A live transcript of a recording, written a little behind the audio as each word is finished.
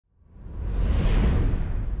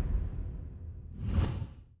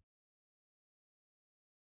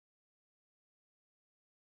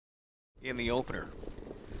in the opener.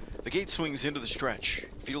 The gate swings into the stretch.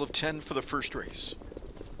 Field of 10 for the first race.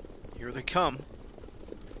 Here they come.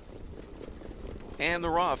 And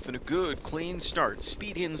they're off in a good, clean start.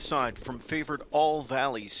 Speed inside from favored All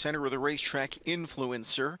Valley. Center of the racetrack,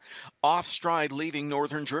 Influencer. Off stride, leaving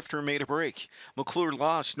Northern Drifter made a break. McClure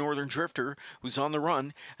lost Northern Drifter, who's on the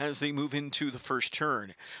run as they move into the first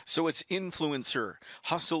turn. So it's Influencer.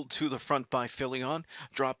 Hustled to the front by Philion.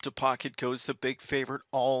 Drop to pocket goes the big favorite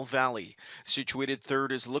All Valley. Situated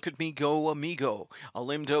third is Look at Me Go Amigo. A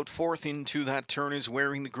limbed out fourth into that turn is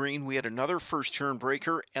Wearing the Green. We had another first turn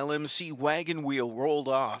breaker. LMC Wagon Wheel rolled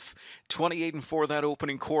off. 28 and 4 that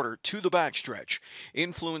opening quarter to the backstretch.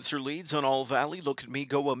 Influencer leads on All Valley. Look at Me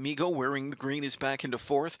Go Amigo. Wearing the Green is back into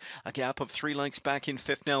fourth. A gap of 3 lengths back in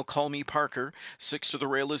fifth now. Call Me Parker. Sixth to the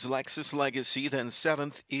rail is Lexus Legacy. Then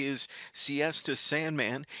seventh is Siesta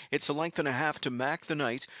Sandman. It's a length and a half to Mac the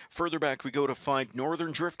Knight. Further back we go to find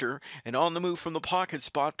Northern Drifter. And on the move from the pocket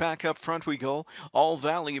spot, back up front we go. All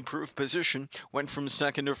Valley improved position. Went from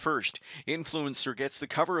second to first. Influencer gets the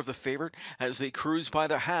cover of the favorite as they cruise by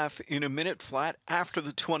the half in a minute flat after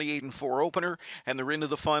the 28 and 4 opener, and they're into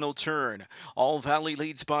the final turn. All Valley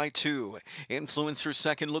leads by 2. Influencer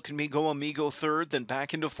second, Look at Me Go Amigo third, then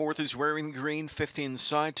back into fourth is Wearing Green, fifth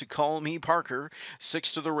inside to Call Me Parker,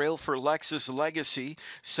 sixth to the rail for Lexus Legacy,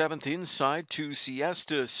 seventh inside to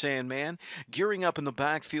Siesta Sandman. Gearing up in the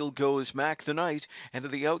backfield goes Mac the Knight, and to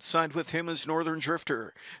the outside with him is Northern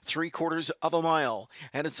Drifter. 3/4 of a mile,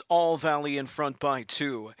 and it's All Valley in front by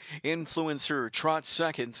 2. Influencer trots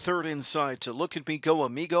second, third inside to Look at Me Go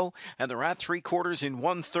Amigo, and they're at 3/4 in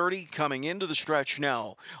 1:30 coming into the stretch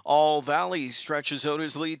now. All Valley stretches out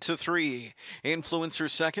his lead to 3. Influencer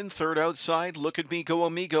second, third outside. Look at Me Go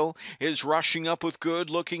Amigo is rushing up with good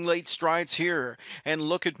looking late strides here, and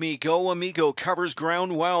Look at Me Go Amigo covers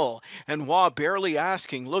ground well, and Wah barely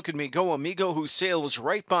asking. Look at Me Go Amigo, who sails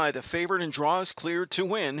right by the favorite and draws clear to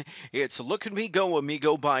win. It's Look at Me Go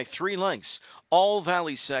Amigo by 3 lengths. All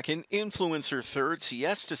Valley second, Influencer third,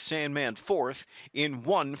 Siesta Sandman fourth in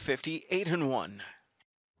 1:58 and 1.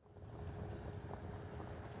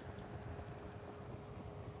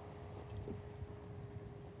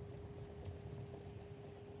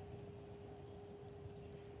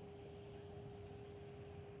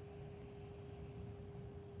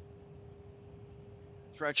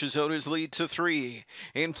 Stretches out his lead to 3.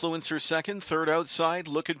 Influencer second, third outside.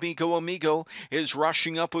 Look at Me Go Amigo is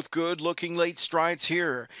rushing up with good looking late strides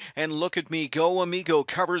here, and Look at Me Go Amigo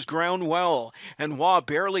covers ground well, and Wah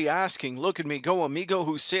barely asking. Look at Me Go Amigo,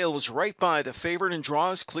 who sails right by the favorite and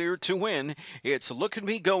draws clear to win. It's Look at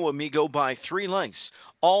Me Go Amigo by 3 lengths.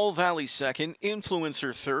 All Valley second,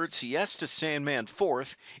 Influencer third, Siesta Sandman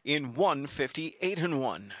fourth in 1:58 and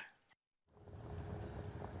 1.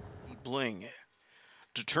 Bling.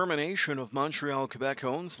 Determination of Montreal, Quebec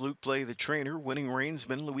owns Luc Blais, the trainer, winning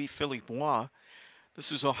reinsman Louis-Philippe Bois.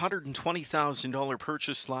 This is a $120,000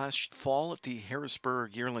 purchase last fall at the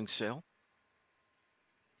Harrisburg yearling sale.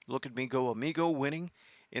 Look at Me Go Amigo winning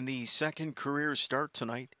in the second career start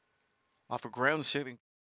tonight off a ground saving